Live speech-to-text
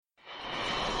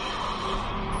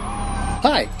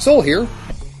Hi, Sol here.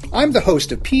 I'm the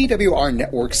host of PWR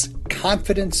Network's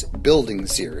Confidence Building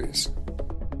Series.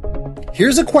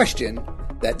 Here's a question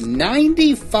that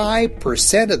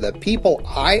 95% of the people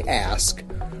I ask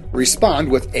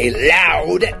respond with a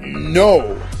loud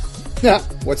no.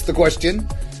 What's the question?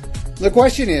 The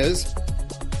question is,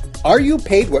 are you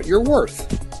paid what you're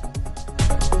worth?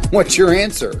 What's your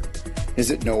answer? Is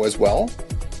it no as well?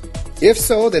 If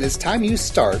so, then it's time you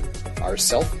start our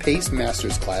self-paced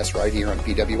master's class right here on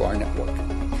PWR Network.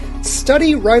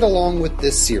 Study right along with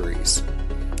this series.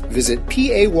 Visit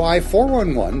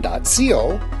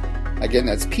pay411.co. Again,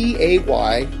 that's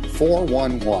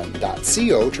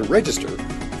pay411.co to register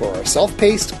for our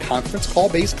self-paced conference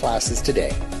call-based classes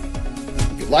today.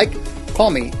 If you'd like, call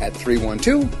me at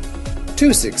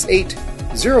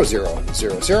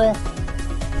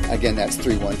 312-268-0000. Again, that's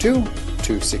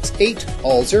 312-268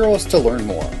 all zeros to learn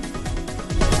more.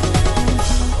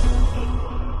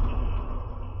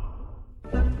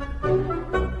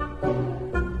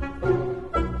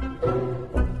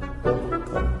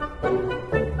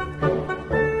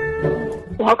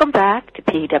 Welcome back to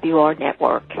PWR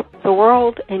Network, the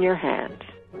world in your hands.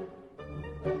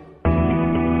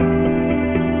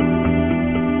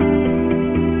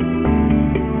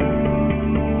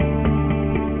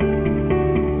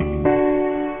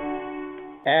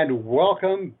 And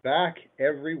welcome back,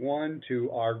 everyone, to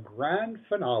our grand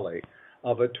finale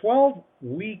of a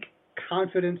 12-week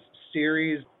confidence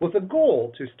series with a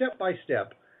goal to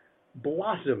step-by-step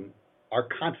blossom our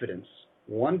confidence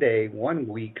one day, 1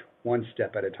 week, one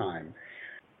step at a time.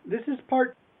 This is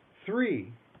part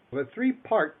 3 of a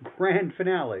 3-part grand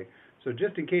finale. So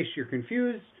just in case you're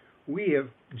confused, we have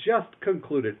just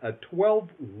concluded a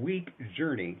 12-week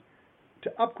journey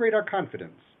to upgrade our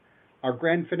confidence. Our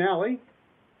grand finale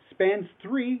spans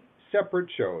 3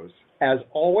 separate shows. As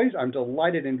always, I'm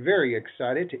delighted and very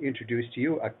excited to introduce to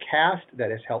you a cast that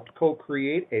has helped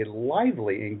co-create a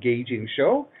lively, engaging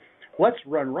show. Let's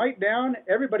run right down.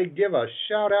 Everybody give a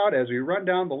shout out as we run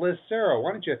down the list. Sarah,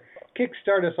 why don't you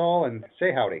kickstart us all and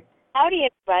say howdy? Howdy,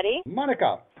 everybody.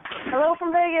 Monica. Hello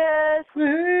from Vegas.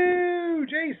 Woohoo!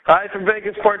 Jace. Hi from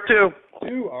Vegas, part 2.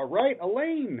 All right.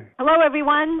 Elaine. Hello,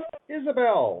 everyone.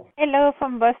 Isabel. Hello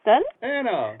from Boston.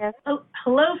 Anna. Yes. Oh,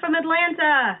 hello from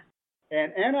Atlanta.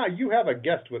 And Anna, you have a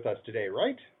guest with us today,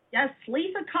 right? Yes,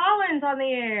 Lisa Collins on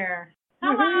the air.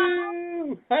 Hello.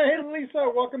 Woohoo! Hey, Lisa,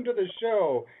 welcome to the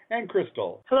show. And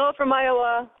Crystal. Hello from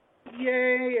Iowa.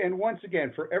 Yay! And once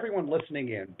again, for everyone listening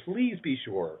in, please be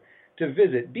sure to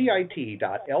visit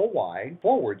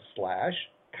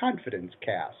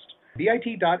bit.ly/confidencecast.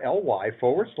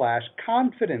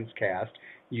 bit.ly/confidencecast.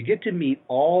 You get to meet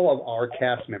all of our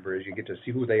cast members. You get to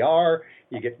see who they are.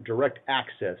 You get direct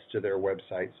access to their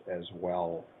websites as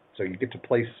well. So you get to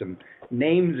place some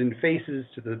names and faces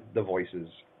to the voices.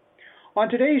 On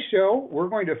today's show, we're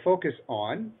going to focus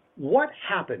on what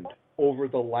happened over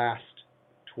the last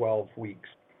 12 weeks.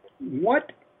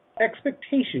 What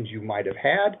expectations you might have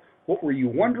had, what were you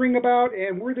wondering about,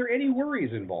 and were there any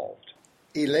worries involved?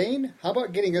 Elaine, how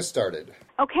about getting us started?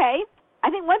 Okay. I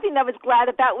think one thing that I was glad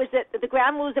about was that the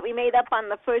ground rules that we made up on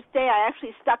the first day, I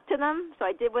actually stuck to them. So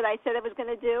I did what I said I was going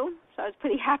to do. So I was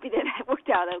pretty happy that it worked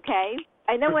out okay.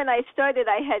 I know when I started,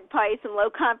 I had probably some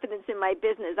low confidence in my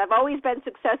business. I've always been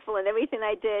successful in everything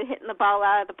I did, hitting the ball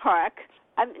out of the park.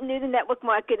 I'm new to network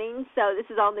marketing, so this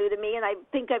is all new to me, and I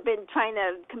think I've been trying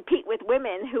to compete with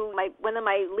women who one of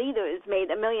my leaders made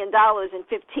 $1 million in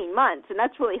 15 months, and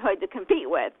that's really hard to compete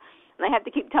with. And I have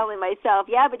to keep telling myself,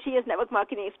 yeah, but she has network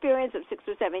marketing experience of 6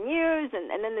 or 7 years,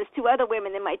 and then there's 2 other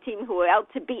women in my team who are out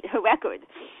to beat her record.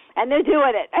 And they're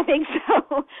doing it, I think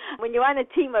so. When you're on a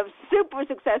team of super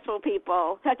successful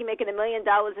people, talking making $1 million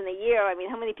in a year, I mean,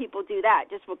 how many people do that,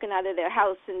 just working out of their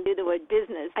house and do the word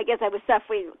business? I guess I was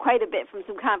suffering quite a bit from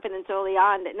some confidence early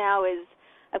on that now is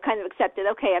I've kind of accepted,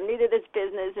 okay, I'm new to this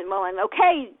business, and while I'm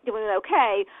okay, doing it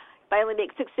okay, if I only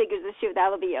make 6 figures this year,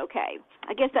 that'll be okay.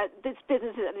 I guess that this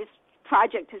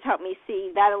project has helped me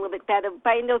see that a little bit better.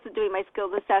 By also doing my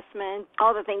skills assessment,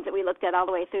 all the things that we looked at all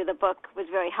the way through the book was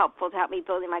very helpful to help me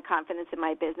building my confidence in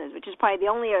my business, which is probably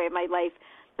the only area of my life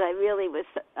that I really was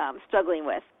struggling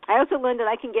with. I also learned that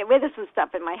I can get rid of some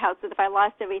stuff in my house, that if I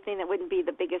lost everything, that wouldn't be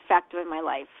the biggest factor in my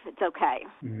life. It's okay.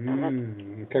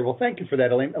 Okay, well, thank you for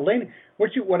that, Elaine. Elaine,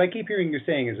 what I keep hearing you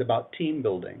saying is about team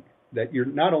building, that you're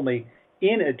not only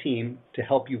in a team to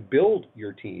help you build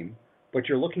your team, but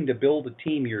you're looking to build a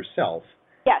team yourself.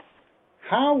 Yes.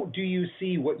 How do you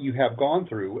see what you have gone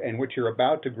through and what you're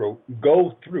about to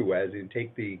go through, as in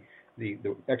take the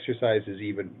exercises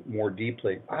even more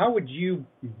deeply? How would you,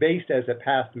 based as a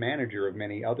past manager of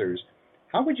many others,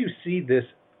 how would you see this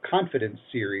confidence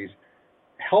series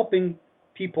helping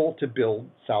people to build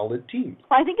solid teams?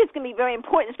 Well, I think it's going to be very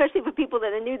important, especially for people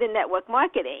that are new to network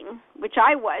marketing, which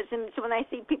I was. And so when I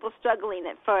see people struggling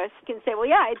at first, I can say, well,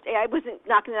 yeah, I wasn't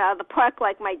knocking it out of the park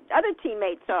like my other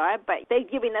teammates are, but they're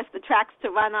giving us the tracks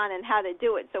to run on and how to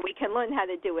do it so we can learn how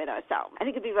to do it ourselves. I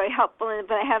think it would be very helpful. And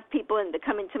if I have people that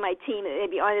come into my team that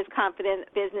maybe aren't as confident,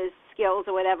 business skills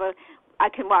or whatever, I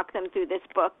can walk them through this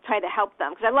book, try to help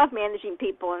them. Because I love managing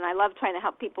people, and I love trying to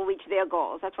help people reach their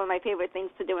goals. That's one of my favorite things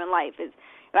to do in life is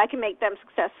if I can make them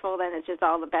successful, then it's just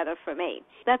all the better for me.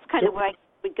 That's kind of where I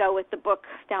would go with the book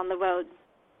down the road.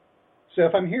 So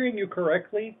if I'm hearing you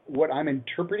correctly, what I'm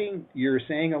interpreting you're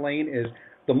saying, Elaine, is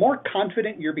the more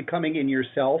confident you're becoming in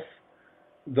yourself,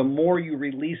 the more you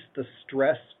release the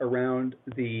stress around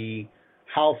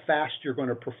how fast you're going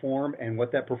to perform and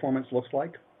what that performance looks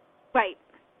like? Right.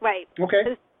 Okay.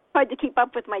 It's hard to keep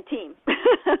up with my team.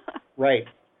 Right.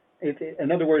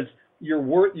 In other words,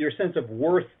 your sense of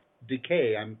worth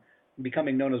decay. I'm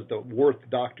becoming known as the worth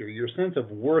doctor. Your sense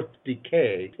of worth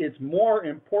decay. It's more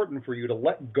important for you to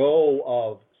let go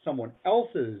of someone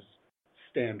else's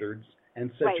standards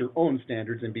and set your own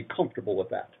standards and be comfortable with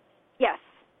that. Yes.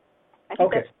 I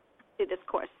think that's this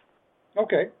course.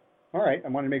 Okay. All right. I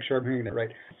want to make sure I'm hearing that right.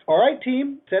 All right,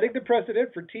 team. Setting the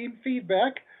precedent for team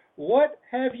feedback. What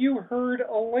have you heard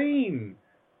Elaine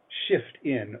shift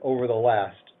in over the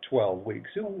last 12 weeks?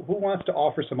 Who wants to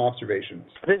offer some observations?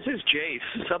 This is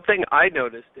Jace. Something I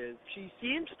noticed is she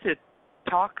seems to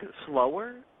talk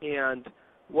slower, and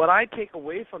what I take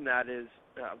away from that is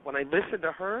when I listen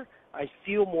to her, I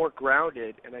feel more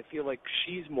grounded, and I feel like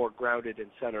she's more grounded and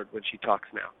centered when she talks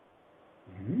now.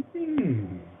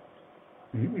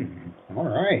 All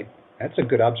right. That's a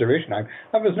good observation. I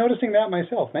was noticing that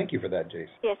myself. Thank you for that, Jace.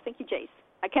 Yes, thank you, Jace.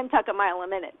 I can talk a mile a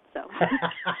minute, so.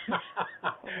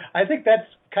 I think that's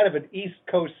kind of an East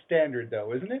Coast standard,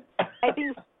 though, isn't it? I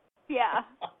think, yeah.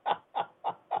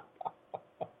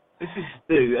 This is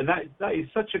Stu, and that is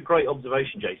such a great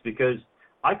observation, Jace, because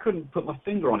I couldn't put my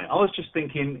finger on it. I was just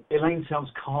thinking Elaine sounds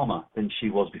calmer than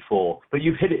she was before, but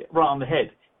you've hit it right on the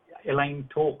head. Elaine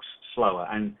talks slower,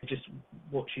 and just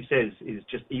what she says is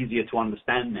just easier to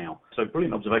understand now. So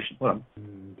brilliant observation. Well done.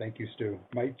 Thank you, Stu.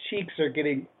 My cheeks are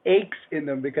getting aches in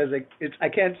them because I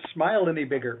can't smile any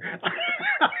bigger.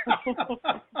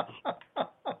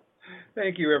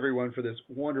 Thank you, everyone, for this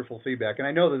wonderful feedback. And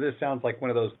I know that this sounds like one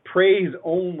of those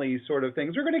praise-only sort of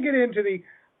things. We're going to get into the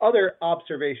other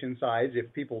observation sides,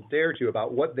 if people dare to,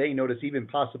 about what they notice even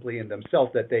possibly in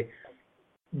themselves that they,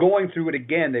 going through it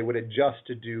again, they would adjust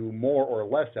to do more or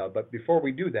less of. But before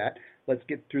we do that, let's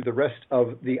get through the rest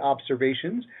of the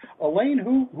observations. Elaine,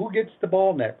 who gets the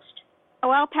ball next? Oh,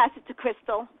 I'll pass it to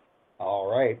Crystal. All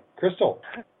right. Crystal.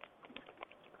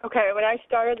 Okay, when I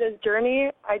started this journey,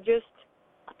 I just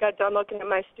got done looking at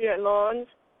my student loans,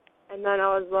 and then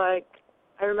I was like,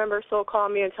 I remember Sol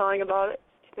calling me and telling about it,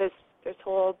 this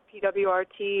whole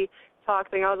PWRT talk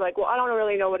thing. I was like, well, I don't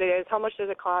really know what it is. How much does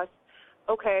it cost?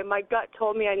 Okay, my gut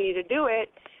told me I needed to do it.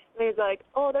 And he's like,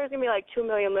 oh, there's going to be like 2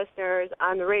 million listeners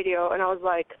on the radio. And I was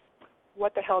like,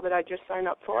 what the hell did I just sign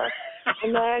up for?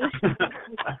 And then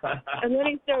and then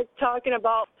he starts talking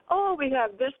about, oh, we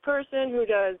have this person who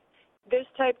does this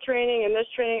type training and this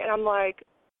training. And I'm like,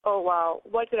 oh, wow,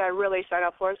 what did I really sign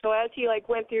up for? So as he like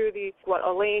went through what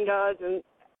Elaine does and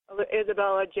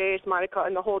Isabella, Jace, Monica,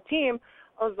 and the whole team,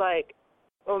 I was like,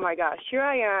 oh, my gosh, here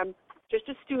I am, just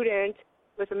a student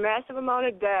with a massive amount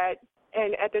of debt,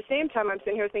 and at the same time I'm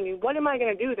sitting here thinking, what am I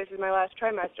going to do? This is my last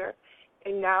trimester.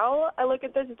 And now I look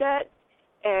at this debt,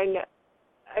 and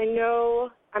I know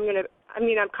I'm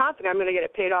confident I'm going to get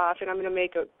it paid off, and I'm going to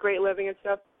make a great living and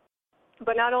stuff.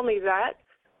 But not only that,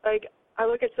 like, I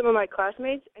look at some of my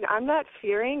classmates, and I'm not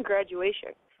fearing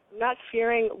graduation. I'm not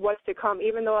fearing what's to come,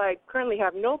 even though I currently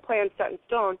have no plan set in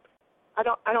stone. I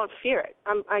don't fear it.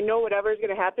 I know whatever is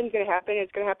going to happen is going to happen.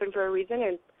 It's going to happen for a reason,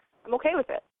 and I'm okay with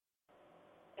it.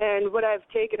 And what I've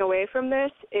taken away from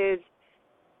this is,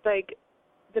 like,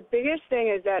 the biggest thing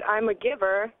is that I'm a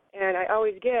giver, and I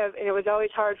always give, and it was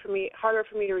always harder for me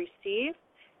to receive.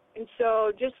 And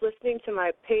so just listening to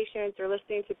my patients or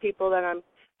listening to people that I'm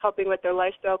helping with their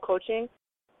lifestyle coaching,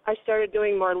 I started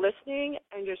doing more listening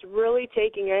and just really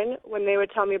taking in when they would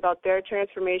tell me about their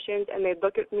transformations, and they'd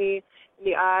look at me in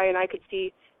the eye, and I could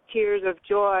see tears of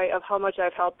joy of how much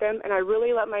I've helped them. And I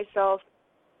really let myself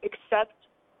accept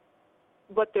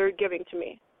what they're giving to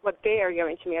me, what they are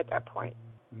giving to me at that point.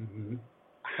 Mm-hmm.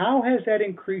 How has that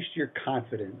increased your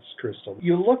confidence, Crystal?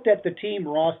 You looked at the team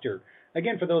roster.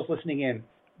 Again, for those listening in,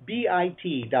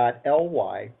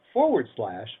 bit.ly/confidencecast.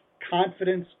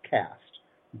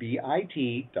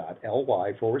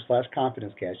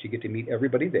 bit.ly/confidencecast. You get to meet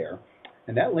everybody there.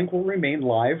 and that link will remain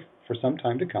live for some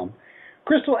time to come.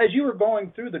 Crystal, as you were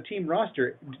going through the team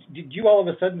roster, did you all of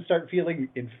a sudden start feeling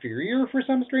inferior for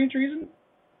some strange reason?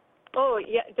 Oh,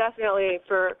 yeah, definitely.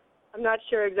 I'm not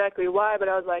sure exactly why, but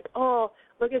I was like, oh,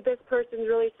 look at this person's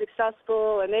really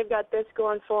successful, and they've got this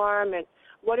going for them, and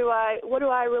what do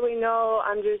I really know?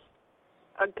 I'm just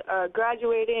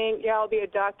graduating. Yeah, I'll be a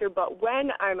doctor, but when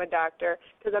I'm a doctor,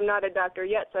 because I'm not a doctor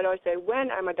yet, so I'd always say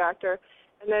when I'm a doctor.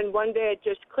 And then one day it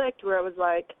just clicked where it was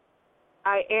like,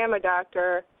 I am a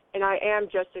doctor, and I am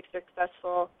just as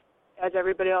successful as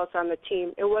everybody else on the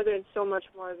team. It wasn't so much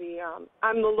more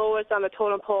I'm the lowest on the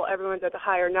totem pole, everyone's at the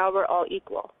higher. Now we're all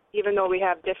equal. Even though we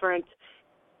have different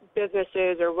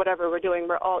businesses or whatever we're doing,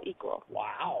 we're all equal.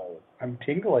 Wow. I'm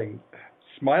tingling,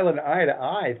 smiling eye to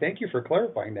eye. Thank you for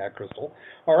clarifying that, Crystal.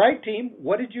 All right, team,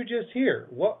 what did you just hear?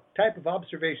 What type of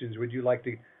observations would you like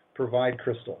to provide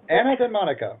Crystal? Anna, then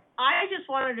Monica. I just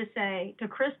wanted to say to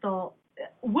Crystal,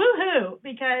 woohoo,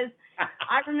 because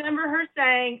I remember her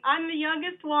saying, I'm the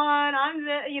youngest one.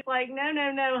 Like,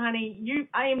 no, honey.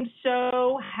 I am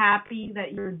so happy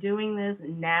that you're doing this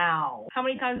now. How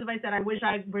many times have I said, I wish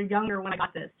I were younger when I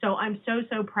got this? So I'm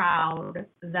so proud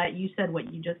that you said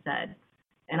what you just said.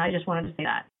 And I just wanted to say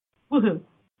that. Woohoo.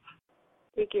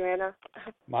 Thank you, Anna.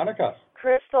 Monica.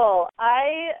 Crystal,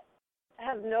 I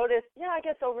have noticed, I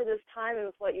guess over this time and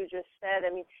with what you just said,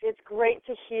 I mean, it's great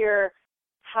to hear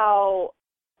how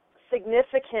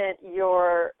significant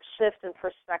your shift in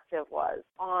perspective was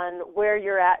on where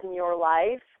you're at in your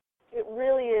life. It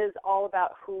really is all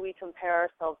about who we compare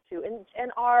ourselves to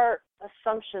and our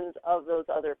assumptions of those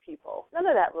other people. None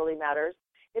of that really matters.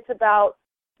 It's about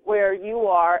where you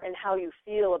are and how you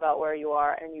feel about where you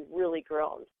are, and you've really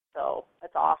grown. So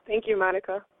that's awesome. Thank you,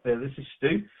 Monica. Yeah, this is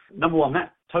Stu. Number one,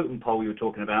 that totem pole you were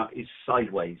talking about is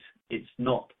sideways. It's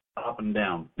not up and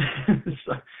down.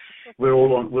 So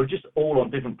we're just all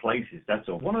on different places, that's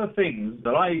all. One of the things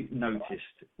that I noticed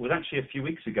was actually a few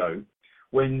weeks ago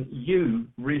when you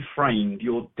reframed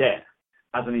your debt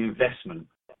as an investment,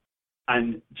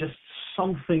 and just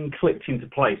something clicked into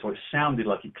place, or it sounded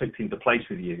like it clicked into place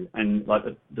with you, and like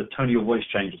the tone of your voice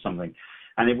changed or something.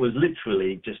 And it was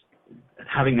literally just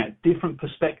having that different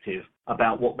perspective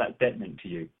about what that debt meant to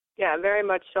you. Yeah, very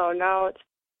much so. Now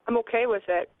I'm okay with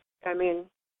it. I mean,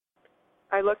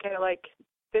 I look at it like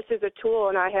this is a tool,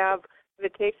 and I have what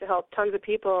it takes to help tons of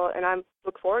people, and I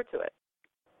look forward to it.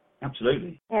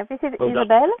 Absolutely. Yeah, this is Well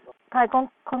Isabel. I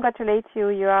congratulate you.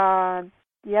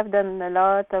 You have done a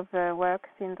lot of work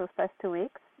in those past 12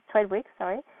 weeks,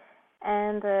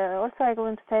 And also I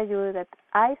want to tell you that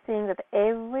I think that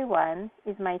everyone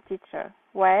is my teacher,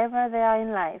 wherever they are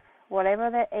in life, whatever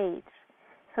their age.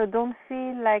 So don't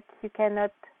feel like we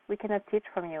cannot teach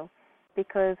from you,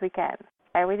 because we can.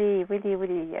 I really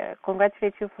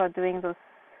congratulate you for doing those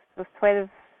 12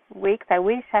 weeks. I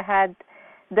wish I had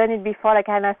done it before, like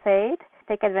Hannah said.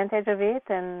 Take advantage of it,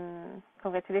 and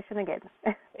congratulations again.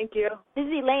 Thank you. This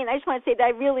is Elaine. I just want to say that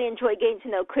I really enjoyed getting to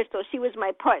know Crystal. She was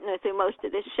my partner through most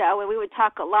of this show, and we would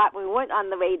talk a lot when we weren't on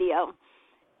the radio.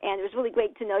 And it was really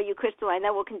great to know you, Crystal. I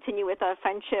know we'll continue with our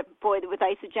friendship, with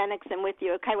Isogenics and with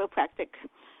your chiropractic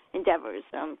endeavors.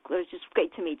 It was just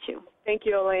great to meet you. Thank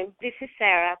you, Elaine. This is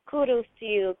Sarah. Kudos to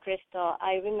you, Crystal.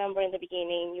 I remember in the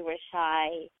beginning you were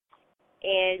shy,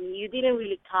 and you didn't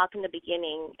really talk in the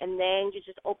beginning, and then you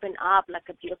just opened up like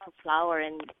a beautiful flower,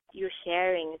 and your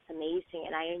sharing is amazing,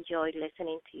 and I enjoyed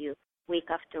listening to you week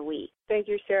after week. Thank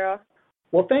you, Sarah.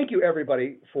 Well, thank you,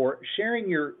 everybody, for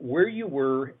sharing where you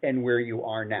were and where you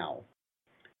are now.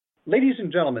 Ladies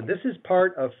and gentlemen, this is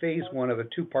part of phase one of a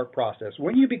two-part process.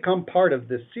 When you become part of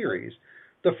this series,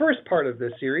 the first part of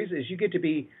this series is you get to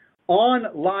be on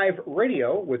live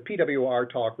radio with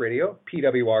PWR Talk Radio,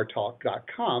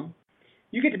 pwrtalk.com.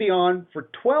 You get to be on for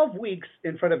 12 weeks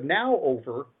in front of now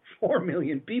over 4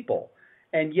 million people.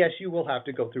 And yes, you will have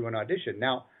to go through an audition.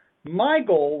 Now, my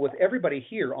goal with everybody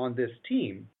here on this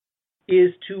team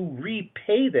is to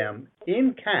repay them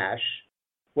in cash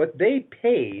what they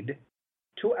paid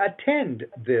to attend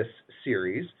this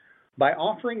series by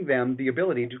offering them the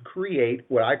ability to create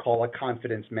what I call a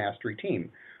confidence mastery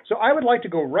team. So I would like to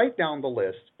go right down the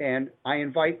list, and I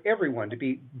invite everyone to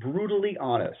be brutally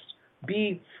honest,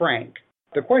 be frank.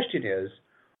 The question is,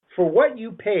 for what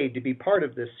you paid to be part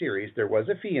of this series, there was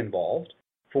a fee involved.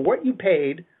 For what you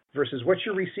paid versus what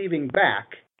you're receiving back,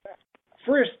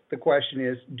 first the question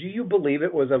is, do you believe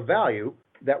it was of value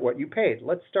that what you paid?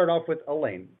 Let's start off with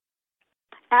Elaine.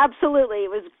 Absolutely.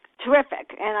 It was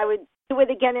terrific, and I would do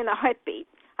it again in a heartbeat.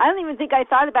 I don't even think I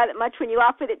thought about it much when you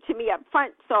offered it to me up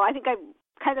front, so I think I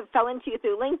kind of fell into you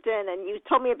through LinkedIn, and you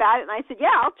told me about it, and I said,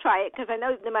 yeah, I'll try it, because I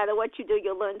know no matter what you do,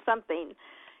 you'll learn something.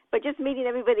 But just meeting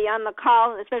everybody on the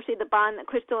call, and especially the bond that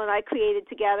Crystal and I created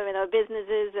together in our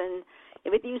businesses and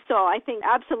with you, so I think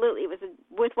absolutely it was a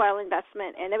worthwhile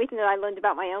investment, and everything that I learned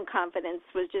about my own confidence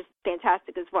was just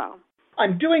fantastic as well.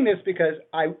 I'm doing this because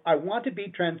I want to be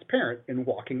transparent in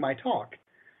walking my talk.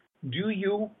 Do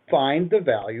you find the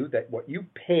value that what you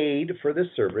paid for this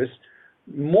service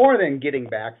more than getting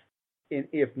back?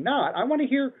 If not, I want to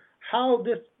hear how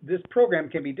this program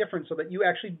can be different so that you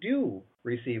actually do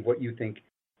receive what you think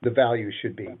the value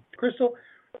should be. Crystal,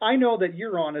 I know that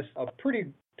you're on a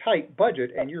pretty tight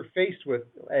budget, and you're faced with,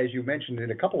 as you mentioned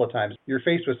it a couple of times, you're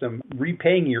faced with some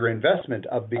repaying your investment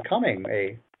of becoming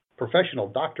a professional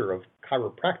doctor of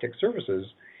chiropractic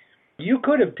services. You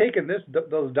could have taken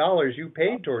those dollars you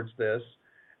paid towards this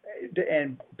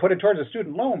and put it towards a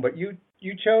student loan, but you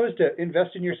chose to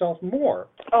invest in yourself more.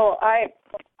 Oh, I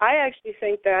actually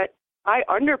think that I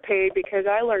underpaid because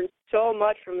I learned so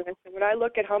much from this. And when I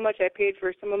look at how much I paid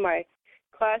for some of my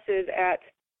classes at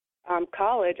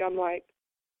college, I'm like,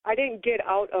 I didn't get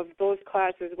out of those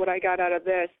classes what I got out of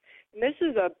this. And this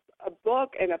is a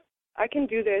book, and I can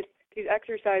do these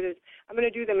exercises. I'm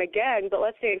going to do them again, but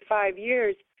let's say in 5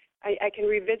 years, I can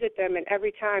revisit them, and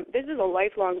every time. This is a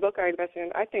lifelong book I invested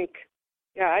in. I think,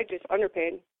 I just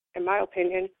underpaid, in my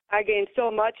opinion. I gained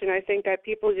so much, and I think that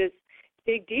people just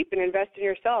dig deep and invest in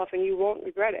yourself, and you won't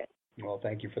regret it. Well,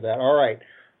 thank you for that. All right,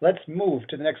 let's move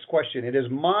to the next question. It is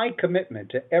my commitment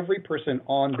to every person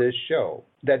on this show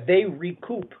that they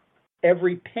recoup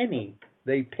every penny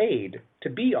they paid to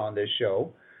be on this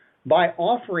show by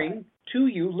offering to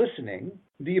you listening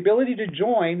the ability to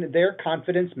join their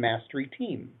Confidence Mastery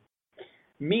team.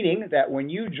 Meaning that when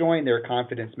you join their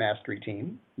Confidence Mastery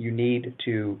team, you need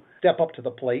to step up to the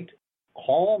plate,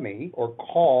 call me or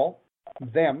call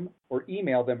them or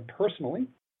email them personally.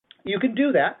 You can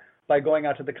do that by going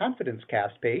out to the Confidence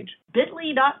Cast page.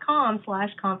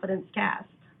 bit.ly.com/confidencecast.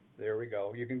 There we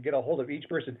go. You can get a hold of each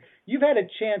person. You've had a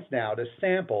chance now to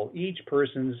sample each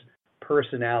person's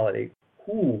personality.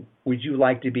 Who would you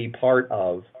like to be part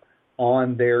of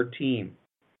on their team?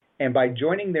 And by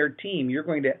joining their team, you're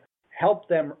going to help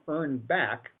them earn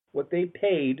back what they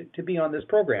paid to be on this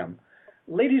program.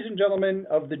 Ladies and gentlemen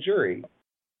of the jury,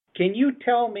 can you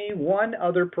tell me one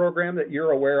other program that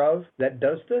you're aware of that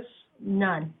does this?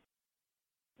 None.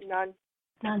 None.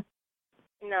 None.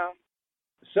 No.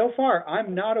 So far,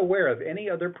 I'm not aware of any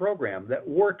other program that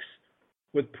works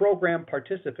with program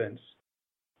participants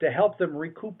to help them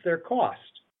recoup their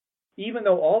cost, even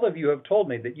though all of you have told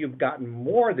me that you've gotten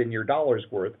more than your dollar's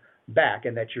worth back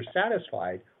and that you're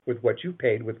satisfied with what you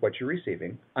paid, with what you're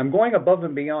receiving. I'm going above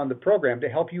and beyond the program to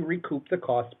help you recoup the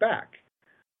costs back.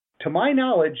 To my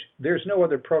knowledge, there's no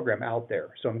other program out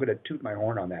there, so I'm going to toot my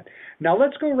horn on that. Now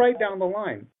let's go right down the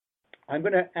line. I'm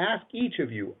going to ask each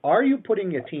of you, are you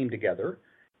putting a team together?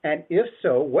 And if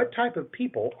so, what type of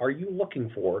people are you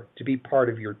looking for to be part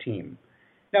of your team?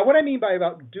 Now, what I mean by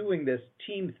about doing this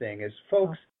team thing is,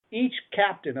 folks, each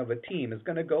captain of a team is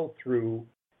going to go through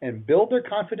and build their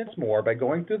confidence more by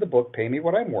going through the book, Pay Me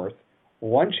What I'm Worth,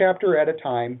 one chapter at a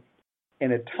time,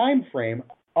 in a time frame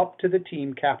up to the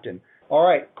team captain. All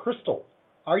right, Crystal,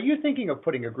 are you thinking of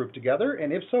putting a group together?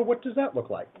 And if so, what does that look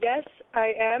like? Yes,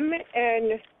 I am.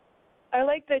 And I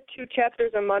like the 2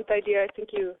 chapters a month idea. I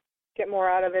think you get more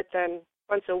out of it than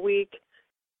once a week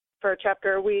for a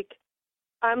chapter a week.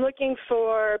 I'm looking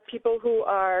for people who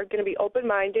are going to be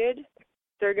open-minded.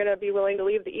 They're going to be willing to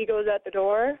leave the egos at the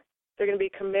door. They're going to be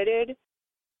committed.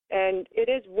 And it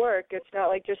is work. It's not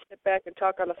like just sit back and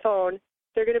talk on the phone.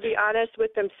 They're going to be honest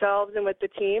with themselves and with the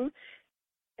team.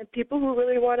 And people who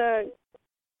really want to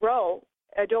grow.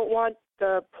 I don't want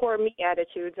the poor me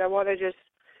attitudes. I want to just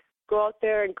go out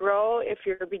there and grow. If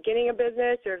you're beginning a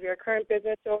business or if you're a current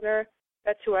business owner,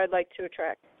 that's who I'd like to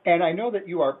attract. And I know that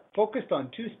you are focused on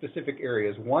 2 specific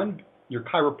areas. One, your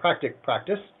chiropractic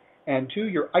practice, and 2,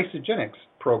 your isogenics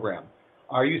program.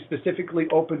 Are you specifically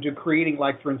open to creating,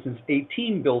 like, for instance, a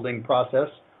team building process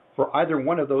for either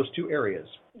one of those 2 areas?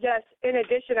 Yes. In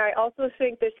addition, I also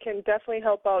think this can definitely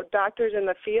help out doctors in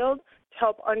the field to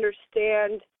help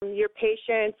understand your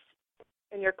patients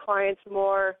and your clients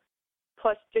more,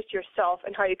 plus just yourself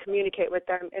and how you communicate with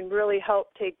them, and really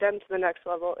help take them to the next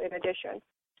level in addition.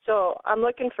 So I'm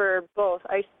looking for both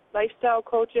lifestyle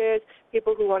coaches,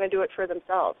 people who want to do it for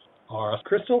themselves. All right.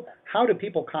 Crystal, how do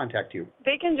people contact you?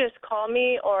 They can just call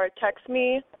me or text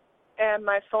me, and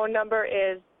my phone number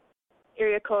is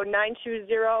area code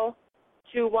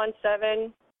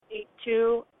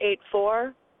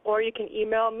 920-217-8284, or you can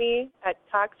email me at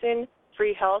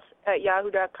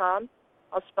toxinfreehealth@yahoo.com.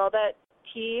 I'll spell that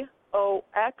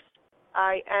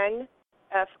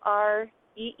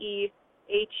TOXINFREEHEALTH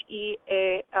HEALTH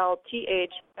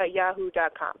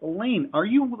Elaine, are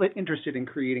you interested in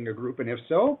creating a group? And if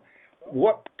so,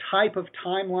 what type of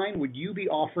timeline would you be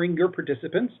offering your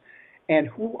participants? And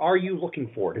who are you looking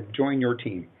for to join your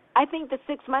team? I think the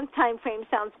 6-month time frame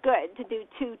sounds good. To do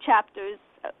 2 chapters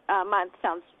a month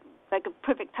sounds like a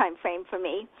perfect time frame for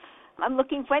me. I'm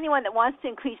looking for anyone that wants to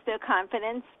increase their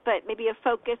confidence, but maybe a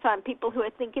focus on people who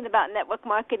are thinking about network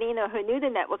marketing or who are new to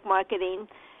network marketing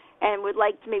and would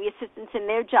like maybe assistance in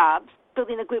their jobs,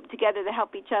 building a group together to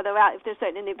help each other out if they're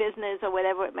starting a new business or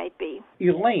whatever it might be.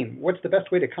 Elaine, what's the best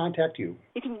way to contact you?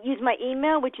 You can use my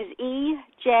email, which is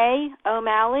EJ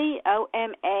O'Malley,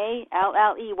 OMALLEY,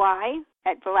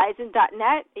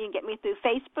 @verizon.net. You can get me through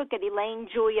Facebook at Elaine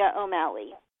Julia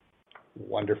O'Malley.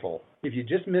 Wonderful. If you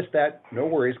just missed that, no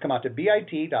worries. Come out to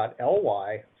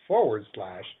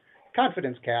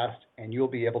bit.ly/confidencecast, and you'll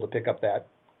be able to pick up that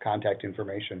contact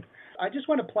information. I just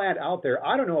want to plant out there,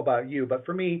 I don't know about you, but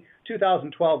for me,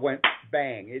 2012 went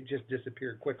bang. It just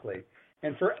disappeared quickly.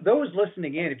 And for those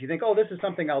listening in, if you think, oh, this is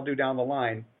something I'll do down the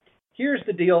line, here's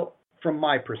the deal from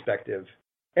my perspective.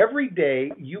 Every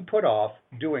day you put off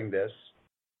doing this,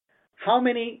 how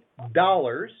many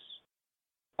dollars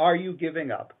are you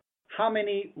giving up? How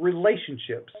many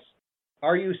relationships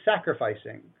are you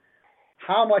sacrificing?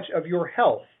 How much of your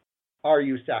health are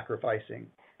you sacrificing?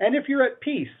 And if you're at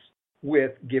peace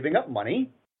with giving up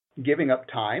money, giving up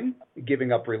time,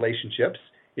 giving up relationships,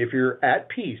 if you're at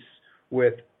peace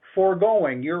with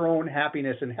foregoing your own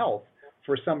happiness and health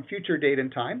for some future date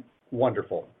and time,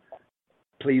 wonderful.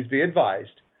 Please be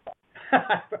advised.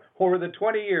 Over the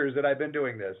 20 years that I've been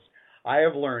doing this, I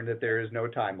have learned that there is no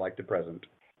time like the present.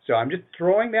 So I'm just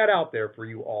throwing that out there for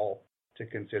you all to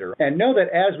consider. And know that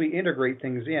as we integrate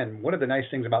things in, one of the nice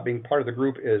things about being part of the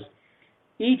group is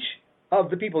each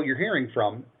of the people you're hearing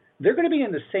from, they're going to be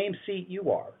in the same seat you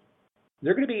are.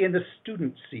 They're going to be in the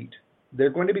student seat.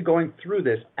 They're going to be going through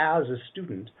this as a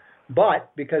student.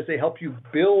 But because they help you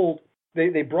build,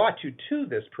 they brought you to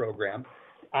this program,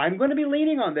 I'm going to be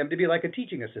leaning on them to be like a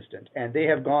teaching assistant. And they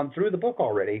have gone through the book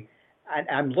already. And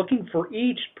I'm looking for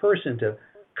each person to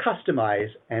customize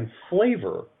and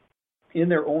flavor in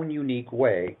their own unique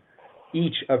way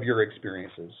each of your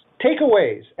experiences.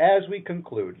 Takeaways as we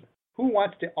conclude. Who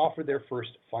wants to offer their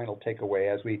first final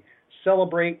takeaway as we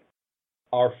celebrate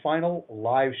our final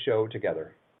live show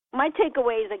together? My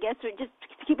takeaways, I guess, are just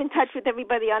to keep in touch with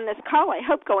everybody on this call, I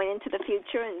hope, going into the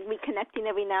future and reconnecting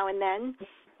every now and then.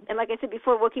 And like I said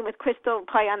before, working with Crystal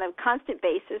probably on a constant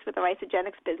basis with our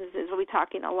isogenics businesses, we'll be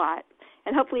talking a lot.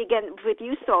 And hopefully, again, with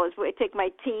you, Saul, as we take my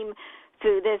team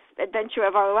through this adventure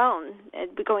of our own.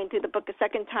 And we're going through the book a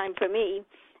second time for me,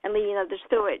 and leading others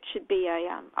through it should be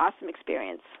an awesome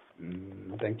experience.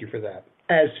 Thank you for that.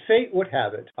 As fate would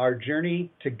have it, our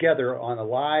journey together on a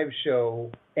live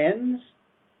show ends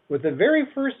with the very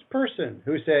first person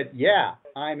who said, yeah,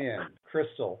 I'm in.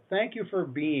 Crystal, thank you for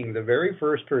being the very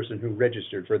first person who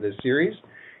registered for this series.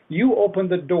 You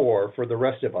opened the door for the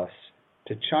rest of us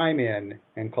to chime in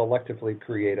and collectively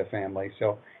create a family.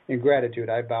 So in gratitude,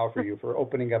 I bow for you for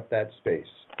opening up that space.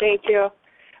 Thank you.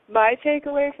 My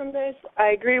takeaway from this,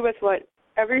 I agree with what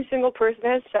every single person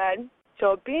has said.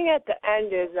 So being at the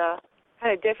end is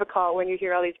kind of difficult when you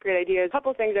hear all these great ideas. A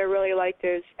couple things I really liked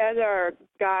is, as our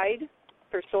guide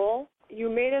for soul, you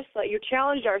made us, you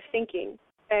challenged our thinking.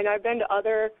 And I've been to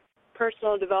other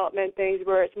personal development things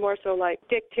where it's more so like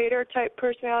dictator type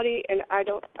personality, and I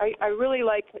really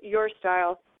like your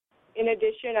style. In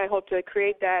addition, I hope to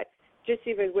create that just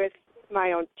even with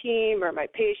my own team or my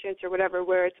patients or whatever,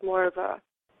 where it's more of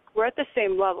we're at the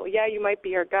same level. Yeah, you might be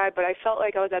your guide, but I felt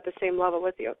like I was at the same level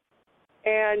with you.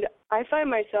 And I find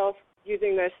myself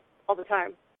using this all the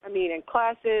time. I mean, in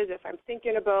classes, if I'm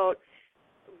thinking about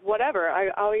whatever, I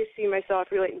always see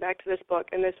myself relating back to this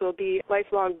book, and this will be a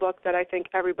lifelong book that I think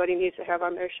everybody needs to have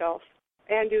on their shelf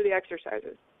and do the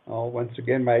exercises. Oh, once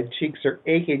again, my cheeks are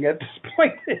aching at this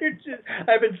point.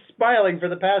 I've been smiling for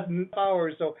the past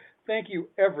hour, so thank you,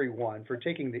 everyone, for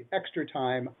taking the extra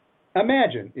time.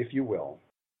 Imagine, if you will,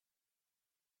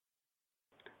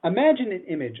 imagine an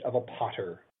image of a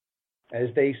potter as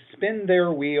they spin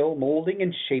their wheel, molding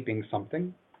and shaping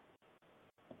something.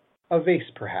 A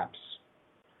vase, perhaps.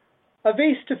 A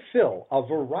vase to fill a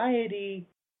variety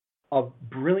of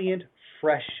brilliant,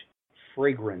 fresh,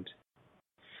 fragrant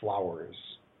flowers.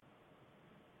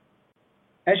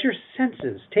 As your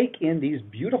senses take in these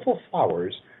beautiful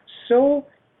flowers so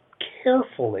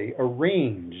carefully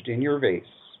arranged in your vase,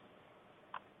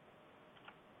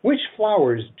 which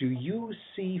flowers do you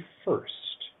see first?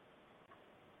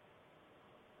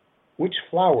 Which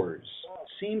flowers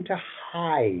seem to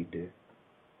hide?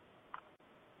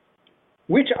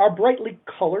 Which are brightly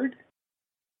colored?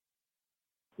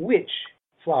 Which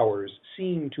flowers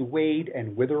seem to wade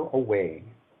and wither away?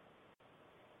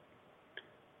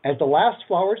 As the last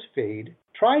flowers fade,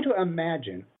 try to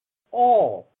imagine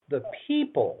all the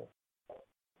people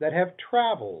that have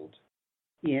traveled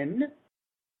in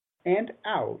and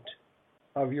out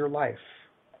of your life.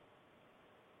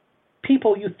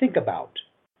 People you think about,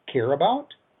 care about,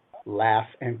 laugh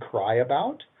and cry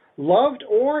about, loved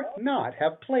or not,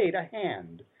 have played a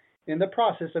hand in the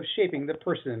process of shaping the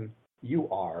person you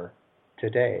are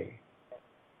today.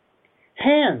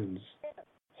 Hands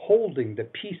holding the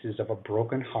pieces of a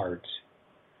broken heart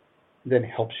then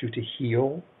helps you to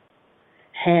heal.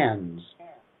 Hands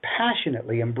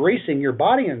passionately embracing your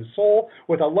body and soul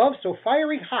with a love so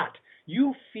fiery hot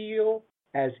you feel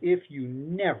as if you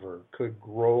never could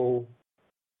grow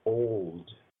old.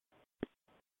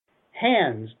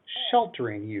 Hands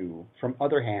sheltering you from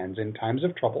other hands in times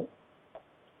of trouble.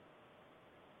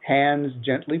 Hands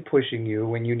gently pushing you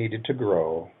when you needed to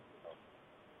grow.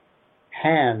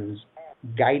 Hands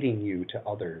guiding you to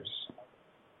others.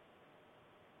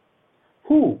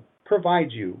 Who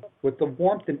provides you with the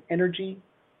warmth and energy,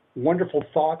 wonderful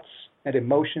thoughts and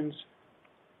emotions,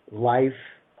 life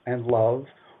and love?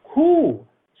 Who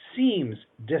seems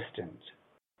distant,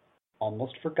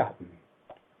 almost forgotten,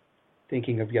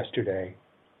 thinking of yesterday?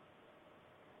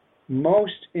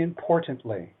 Most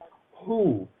importantly,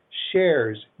 who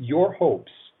shares your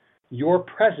hopes, your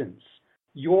presence,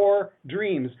 your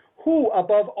dreams? Who,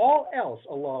 above all else,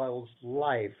 allows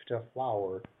life to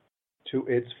flower to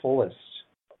its fullest?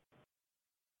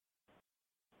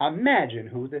 Imagine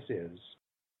who this is.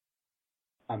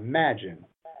 Imagine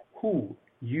who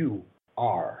you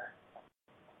are.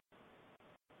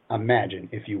 Imagine,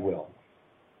 if you will.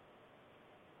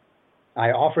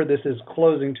 I offer this as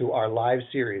closing to our live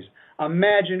series.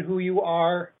 Imagine who you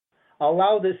are.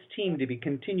 Allow this team to be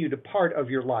continued a part of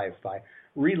your life by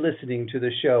re-listening to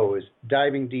the shows,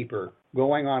 diving deeper,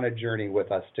 going on a journey with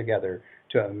us together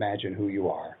to imagine who you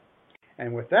are.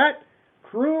 And with that,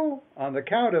 crew, on the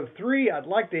count of 3, I'd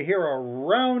like to hear a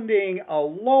rounding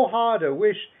aloha to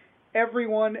wish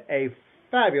everyone a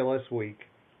fabulous week.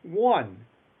 1,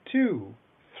 2,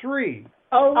 3.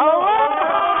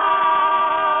 Aloha!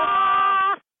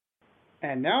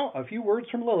 And now, a few words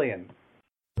from Lillian.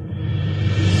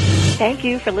 Thank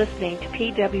you for listening to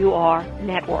PWR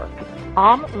Network.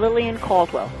 I'm Lillian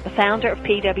Caldwell, the founder of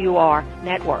PWR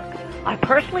Network. I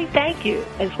personally thank you,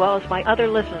 as well as my other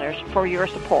listeners, for your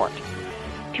support.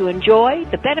 To enjoy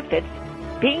the benefits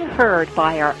being heard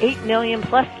by our 8 million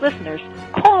plus listeners,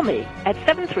 call me at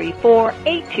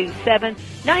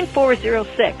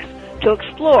 734-827-9406 to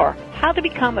explore how to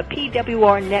become a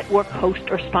PWR Network host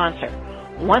or sponsor.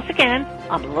 Once again,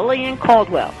 I'm Lillian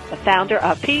Caldwell, the founder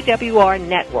of PWR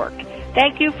Network.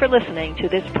 Thank you for listening to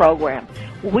this program.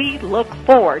 We look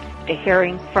forward to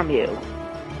hearing from you.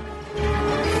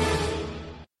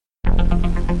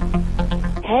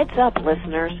 Heads up,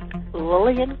 listeners.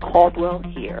 Lillian Caldwell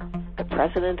here, the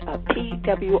president of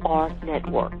PWR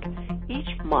Network.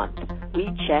 Each month,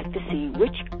 we check to see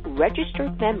which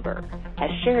registered member has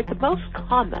shared the most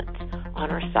comments on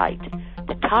our site.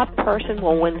 The top person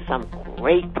will win some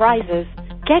great prizes.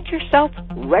 Get yourself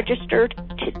registered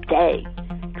today.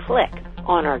 Click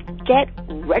on our Get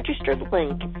Registered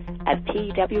link at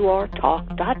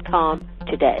pwrtalk.com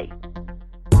today.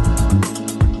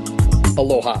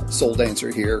 Aloha, Soul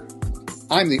Dancer here.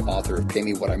 I'm the author of Pay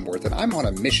Me What I'm Worth, and I'm on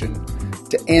a mission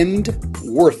to end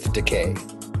worth decay.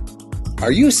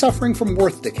 Are you suffering from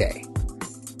worth decay?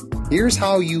 Here's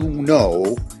how you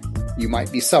know you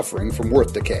might be suffering from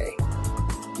worth decay.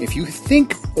 If you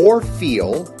think or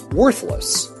feel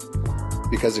worthless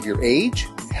because of your age,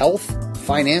 health,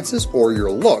 finances, or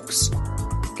your looks,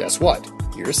 guess what?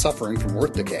 You're suffering from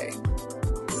worth decay.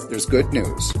 There's good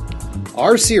news.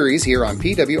 Our series here on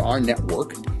PWR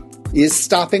Network is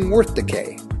Stopping Worth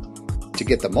Decay. To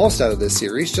get the most out of this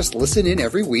series, just listen in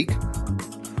every week.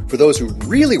 For those who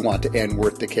really want to end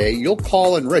worth decay, you'll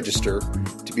call and register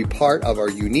to be part of our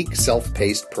unique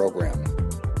self-paced program.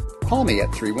 Call me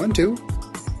at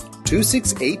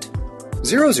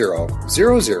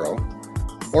 312-268-0000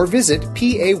 or visit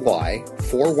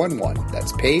PAY411,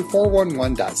 that's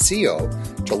pay411.co,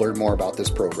 to learn more about this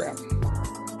program.